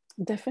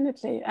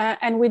 Definitely.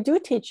 And we do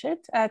teach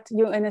it at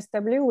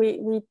UNSW.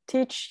 We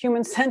teach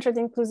human-centered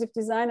inclusive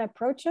design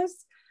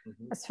approaches,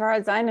 as far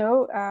as I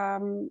know,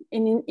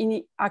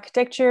 in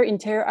architecture,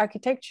 interior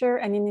architecture,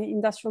 and in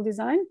industrial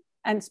design,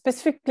 and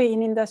specifically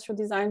in industrial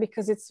design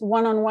because it's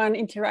one-on-one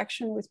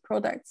interaction with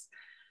products.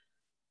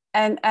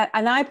 And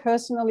I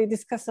personally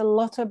discuss a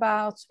lot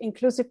about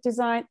inclusive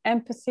design,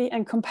 empathy,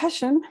 and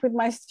compassion with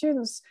my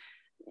students,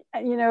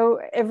 you know,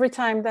 every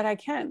time that I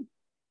can.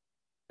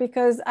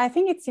 Because I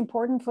think it's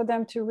important for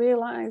them to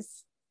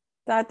realize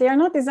that they are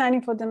not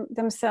designing for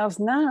themselves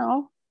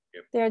now.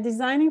 Yep. They are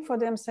designing for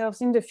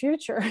themselves in the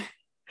future.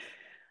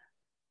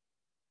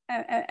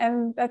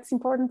 and that's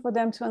important for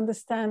them to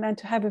understand and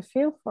to have a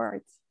feel for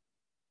it.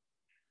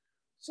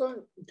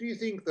 So do you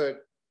think that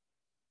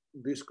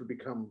this could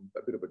become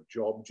a bit of a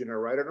job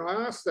generator? And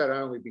I ask that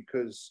only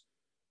because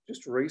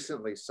just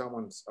recently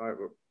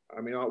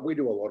I mean, we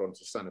do a lot on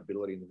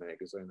sustainability in the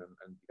magazine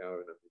and you know,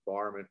 and the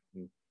environment.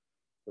 And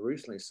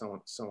recently,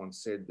 someone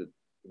said that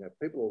you know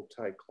people will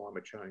take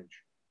climate change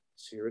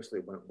seriously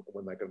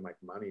when they can make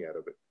money out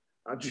of it.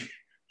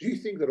 Do you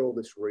think that all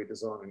this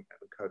redesign and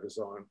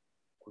co-design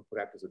could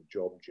act as a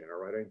job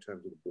generator in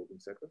terms of the building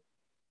sector?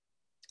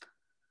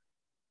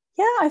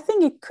 Yeah, I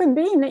think it could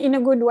be in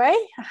a good way,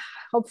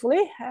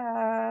 hopefully.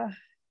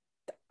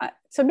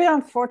 It's a bit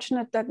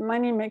unfortunate that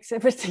money makes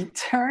everything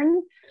turn.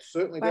 It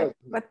certainly does.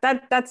 But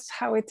that's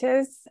how it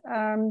is.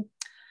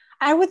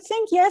 I would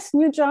think, yes,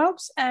 new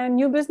jobs and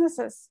new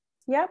businesses.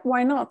 Yeah,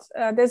 why not?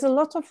 There's a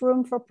lot of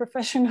room for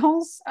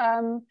professionals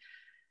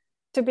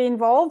to be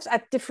involved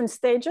at different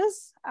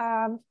stages.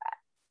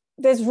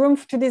 There's room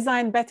to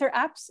design better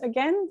apps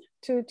again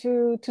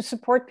to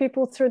support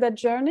people through that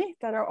journey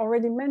that are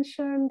already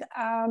mentioned,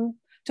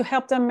 to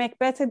help them make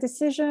better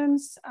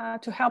decisions,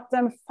 to help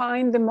them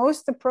find the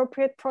most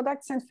appropriate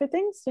products and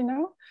fittings, you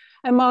know.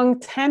 Among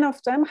 10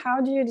 of them,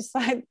 how do you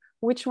decide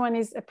which one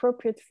is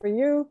appropriate for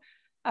you?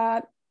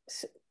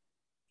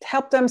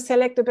 Help them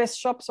select the best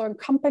shops or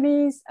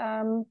companies,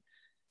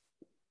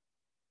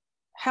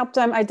 help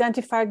them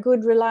identify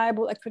good,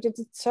 reliable,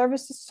 accredited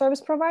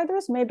service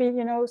providers, maybe,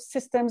 you know,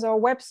 systems or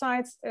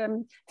websites.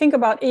 Think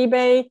about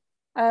eBay,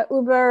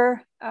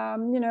 Uber,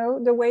 you know,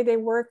 the way they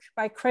work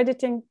by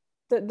crediting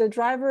the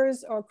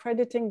drivers or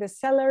crediting the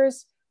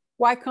sellers.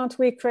 Why can't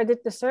we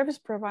credit the service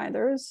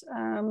providers?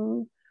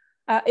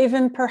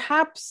 Even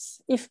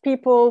perhaps if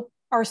people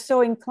are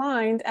so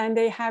inclined and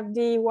they have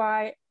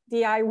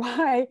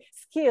DIY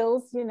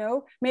skills, you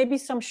know, maybe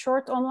some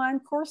short online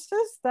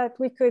courses that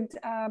we could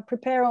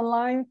prepare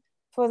online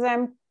for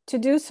them to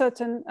do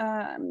certain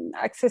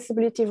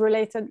accessibility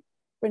related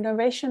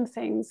renovation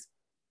things.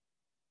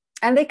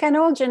 And they can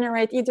all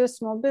generate either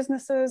small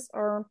businesses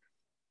or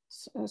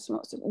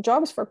small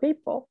jobs for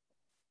people.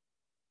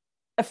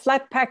 A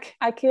flat pack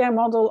IKEA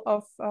model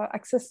of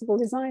accessible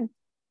design.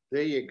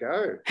 There you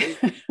go.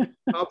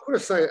 I've got to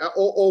say,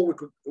 or we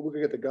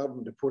could get the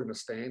government to put in a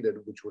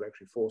standard which would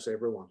actually force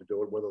everyone to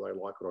do it, whether they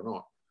like it or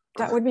not.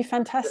 That would be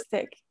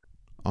fantastic.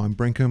 I'm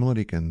Brent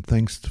Kermalik, and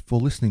thanks for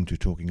listening to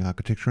Talking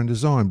Architecture and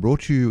Design,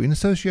 brought to you in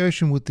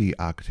association with the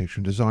Architecture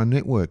and Design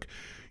Network.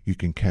 You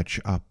can catch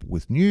up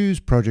with news,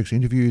 projects,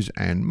 interviews,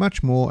 and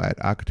much more at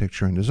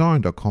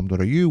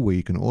architectureanddesign.com.au, where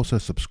you can also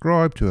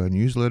subscribe to our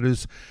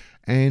newsletters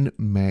and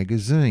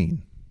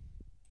magazine.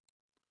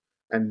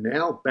 And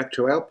now back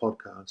to our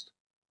podcast.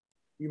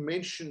 You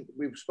mentioned,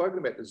 we've spoken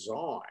about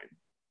design,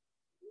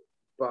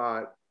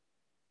 but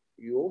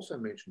you also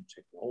mentioned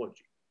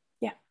technology.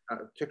 Yeah.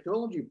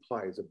 Technology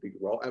plays a big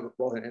role, and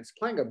it's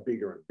playing a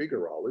bigger and bigger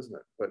role, isn't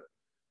it? But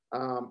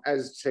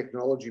as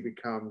technology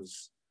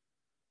becomes,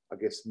 I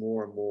guess,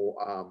 more and more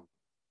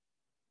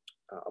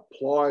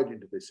applied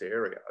into this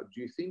area,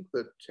 do you think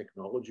that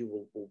technology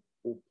will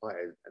play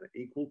an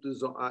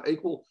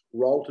equal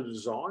role to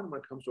design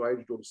when it comes to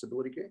aged or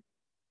disability care?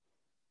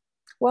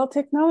 Well,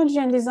 technology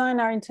and design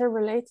are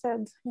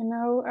interrelated. You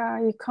know,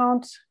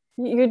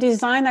 you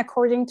design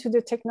according to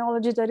the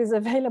technology that is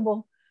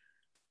available.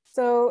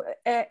 So,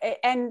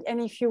 and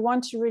if you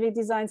want to really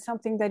design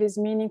something that is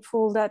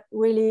meaningful, that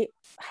really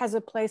has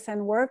a place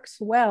and works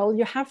well,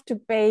 you have to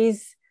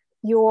base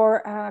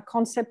your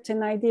concept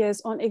and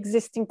ideas on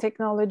existing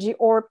technology,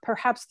 or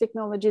perhaps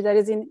technology that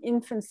is in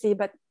infancy,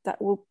 but that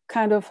will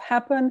kind of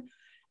happen,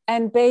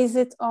 and base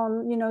it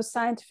on, you know,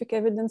 scientific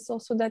evidence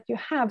also that you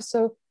have.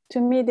 So to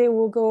me, they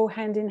will go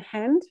hand in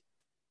hand.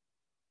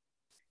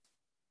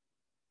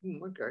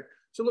 Okay.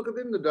 So look, at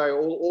the end of the day,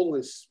 all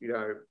this, you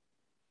know,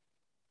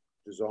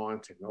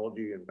 design,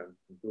 technology, and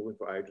building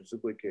for aged and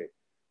disability care,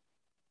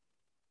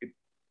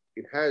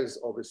 it has,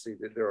 obviously,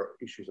 that there are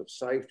issues of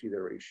safety,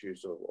 there are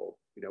issues of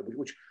you know,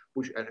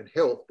 which and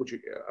health, which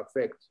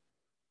affect,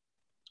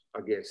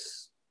 I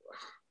guess,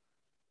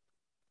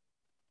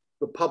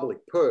 the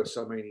public purse.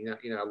 I mean,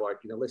 like,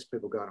 less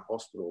people going to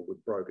hospital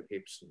with broken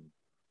hips and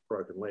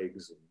broken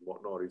legs and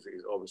whatnot is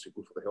obviously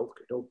good for the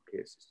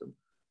healthcare system.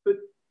 But at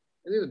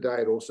the end of the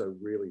day, it also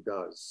really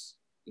does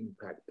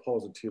impact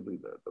positively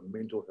the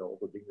mental health,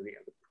 the dignity,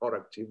 and the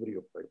productivity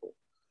of people.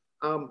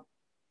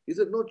 Is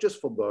it not just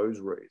for those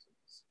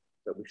reasons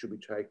that we should be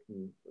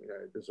taking, you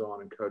know,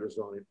 design and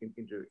co-design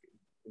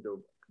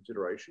into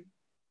consideration?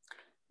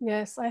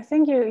 Yes, I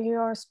think you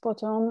are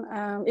spot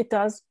on. It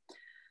does,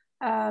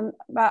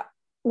 but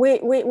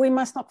we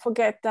must not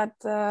forget that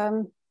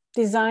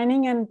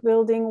designing and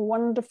building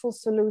wonderful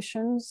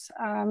solutions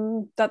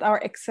that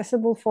are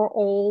accessible for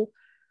all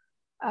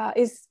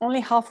is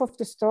only half of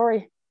the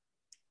story.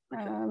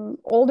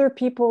 Older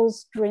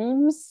people's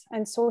dreams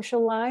and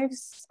social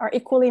lives are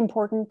equally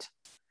important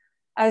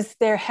as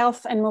their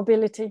health and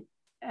mobility,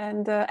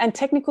 and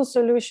technical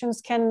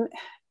solutions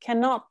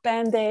cannot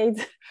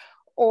band-aid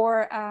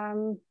or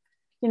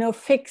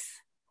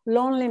fix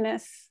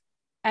loneliness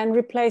and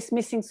replace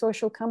missing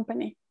social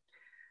company.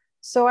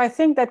 So I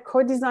think that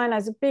co-design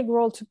has a big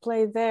role to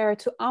play there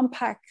to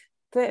unpack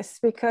this,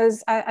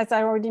 because as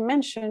I already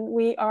mentioned,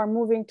 we are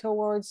moving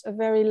towards a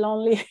very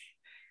lonely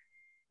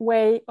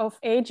way of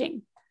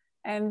aging.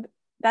 And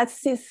that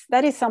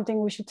is something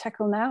we should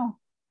tackle now,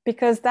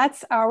 because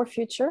that's our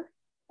future.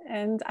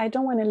 And I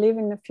don't want to live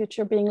in the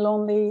future being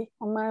lonely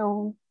on my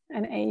own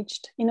and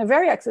aged in a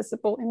very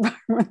accessible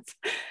environment.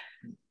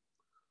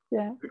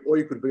 Yeah. Or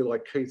you could be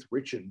like Keith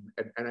Richard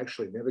and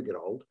actually never get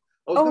old.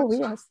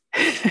 Yes.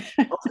 I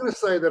was going to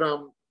say that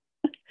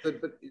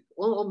that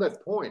on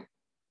that point,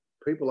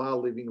 people are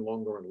living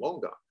longer and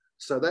longer.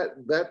 So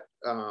that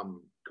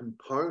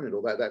component,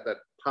 or that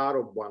part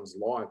of one's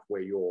life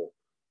where you're,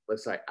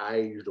 let's say,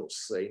 aged or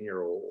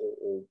senior,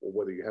 or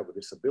whether you have a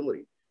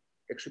disability,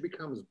 actually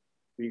becomes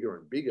bigger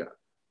and bigger.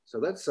 So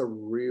that's a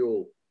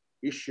real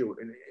issue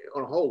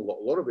on a whole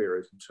lot of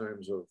areas, in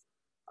terms of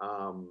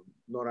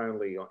not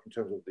only in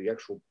terms of the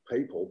actual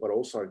people, but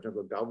also in terms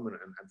of government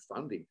and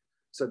funding.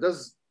 So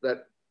does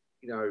that,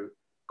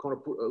 kind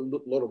of put a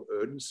lot of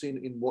urgency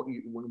in what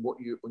you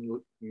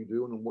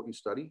do and what you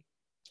study?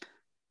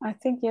 I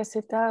think yes,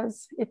 it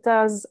does. It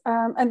does,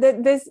 and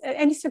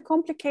it's a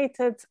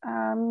complicated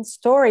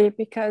story,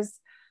 because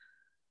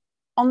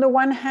on the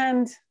one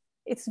hand,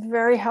 it's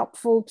very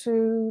helpful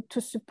to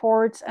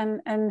support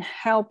and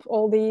help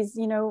all these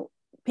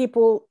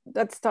people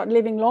that start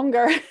living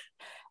longer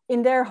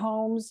in their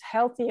homes,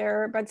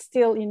 healthier, but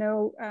still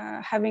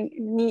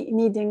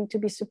needing to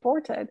be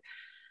supported.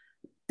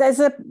 There's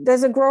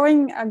a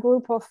growing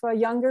group of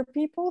younger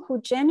people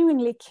who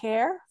genuinely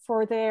care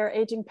for their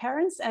aging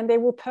parents, and they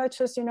will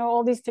purchase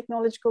all these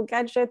technological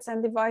gadgets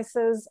and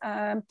devices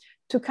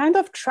to kind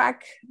of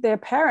track their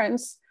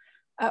parents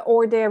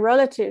or their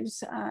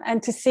relatives,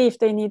 and to see if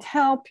they need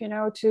help,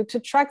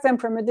 to track them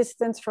from a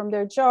distance from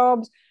their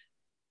jobs.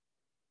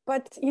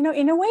 But in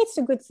a way it's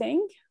a good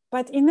thing,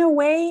 but in a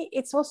way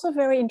it's also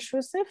very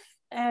intrusive.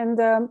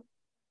 And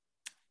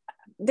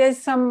there's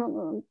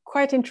some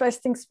quite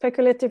interesting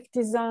speculative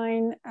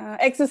design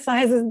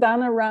exercises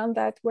done around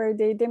that, where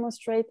they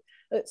demonstrate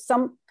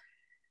some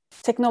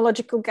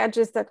technological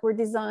gadgets that were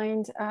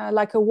designed,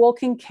 like a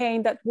walking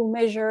cane that will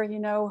measure,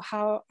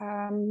 how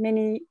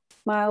many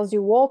miles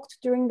you walked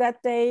during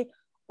that day,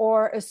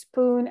 or a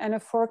spoon and a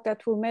fork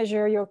that will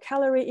measure your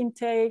calorie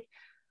intake,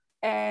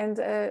 and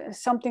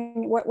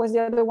what was the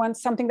other one?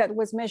 Something that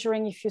was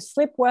measuring if you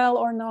sleep well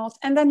or not.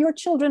 And then your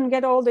children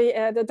get all the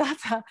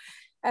data.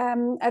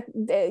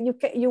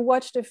 You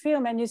watch the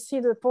film and you see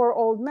the poor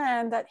old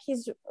man that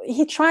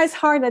he tries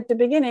hard at the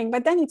beginning,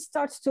 but then it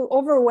starts to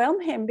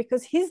overwhelm him,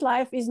 because his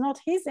life is not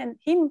his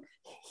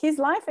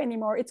life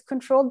anymore. It's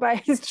controlled by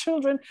his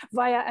children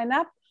via an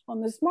app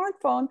on the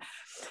smartphone,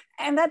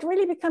 and that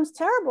really becomes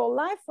terrible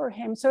life for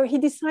him. So he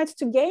decides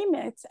to game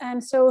it,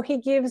 and so he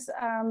gives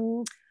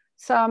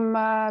some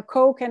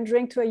Coke and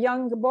drink to a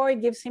young boy,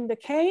 gives him the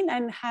cane,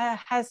 and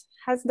has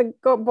the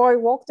boy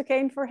walk the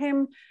cane for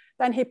him.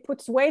 Then he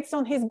puts weights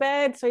on his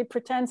bed, so he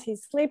pretends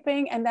he's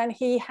sleeping. And then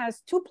he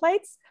has two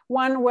plates,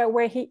 one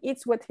where he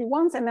eats what he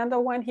wants, another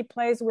one he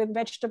plays with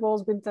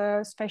vegetables with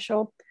the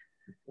special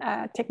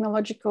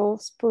technological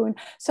spoon.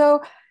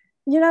 So,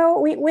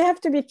 we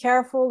have to be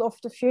careful of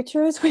the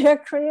futures we are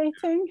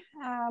creating.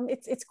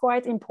 It's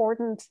quite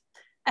important.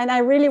 And I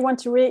really want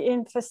to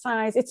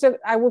re-emphasize,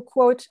 I will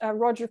quote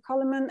Roger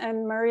Coleman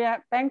and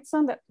Maria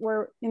Bengtsson, that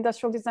were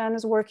industrial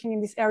designers working in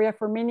this area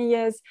for many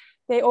years.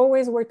 They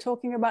always were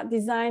talking about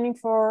designing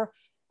for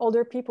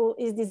older people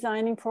is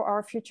designing for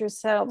our future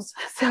selves.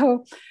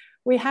 So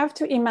we have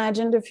to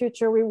imagine the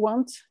future we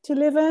want to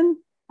live in,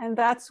 and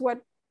that's what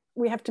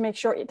we have to make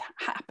sure it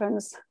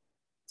happens.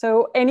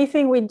 So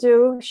anything we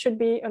do should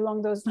be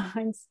along those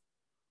lines.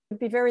 It'd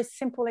be very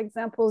simple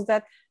examples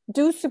that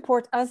do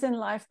support us in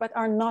life, but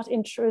are not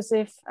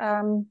intrusive.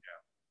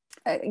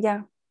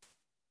 Yeah.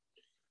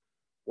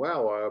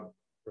 Wow,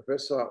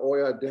 Professor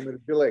Oya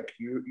Demirbillek,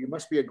 you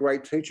must be a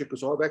great teacher,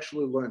 because I've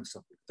actually learned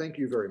something. Thank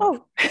you very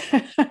much.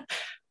 Oh,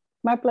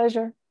 my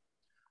pleasure.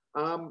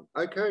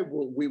 Okay,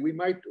 well,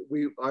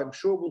 I'm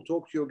sure we'll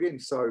talk to you again.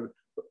 So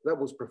that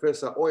was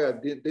Professor Oya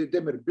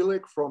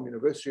Demirbillek from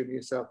University of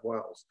New South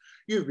Wales.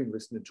 You've been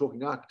listening to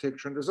Talking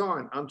Architecture and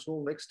Design.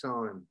 Until next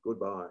time,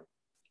 goodbye.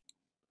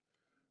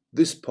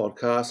 This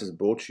podcast is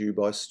brought to you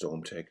by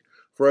StormTech.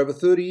 For over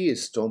 30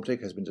 years,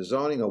 StormTech has been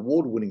designing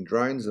award-winning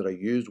drains that are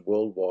used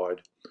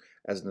worldwide.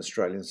 As an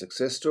Australian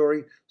success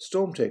story,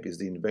 StormTech is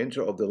the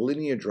inventor of the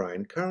linear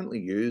drain currently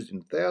used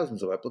in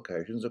thousands of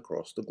applications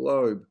across the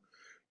globe.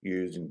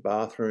 Used in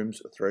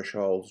bathrooms,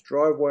 thresholds,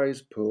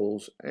 driveways,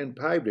 pools, and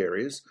paved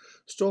areas,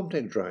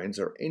 StormTech drains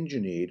are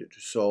engineered to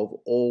solve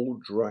all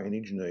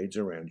drainage needs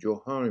around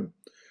your home.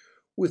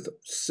 With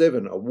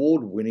 7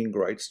 award-winning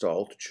great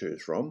styles to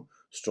choose from,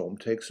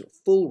 StormTech's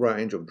full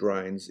range of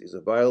drains is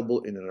available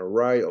in an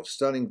array of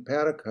stunning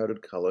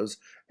powder-coated colours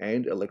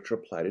and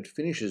electroplated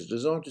finishes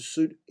designed to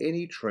suit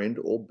any trend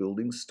or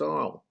building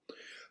style.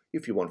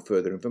 If you want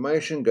further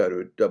information, go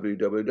to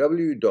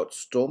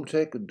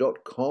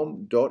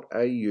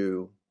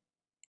www.stormtech.com.au.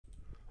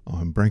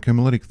 I'm Branko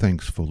Miletic.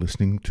 Thanks for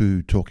listening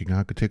to Talking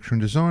Architecture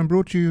and Design,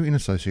 brought to you in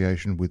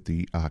association with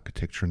the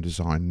Architecture and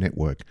Design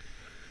Network.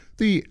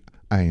 The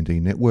A&D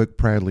Network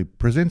proudly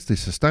presents the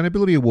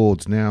Sustainability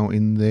Awards, now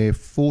in their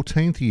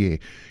 14th year.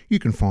 You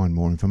can find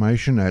more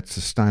information at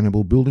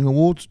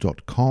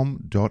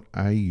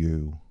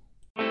sustainablebuildingawards.com.au.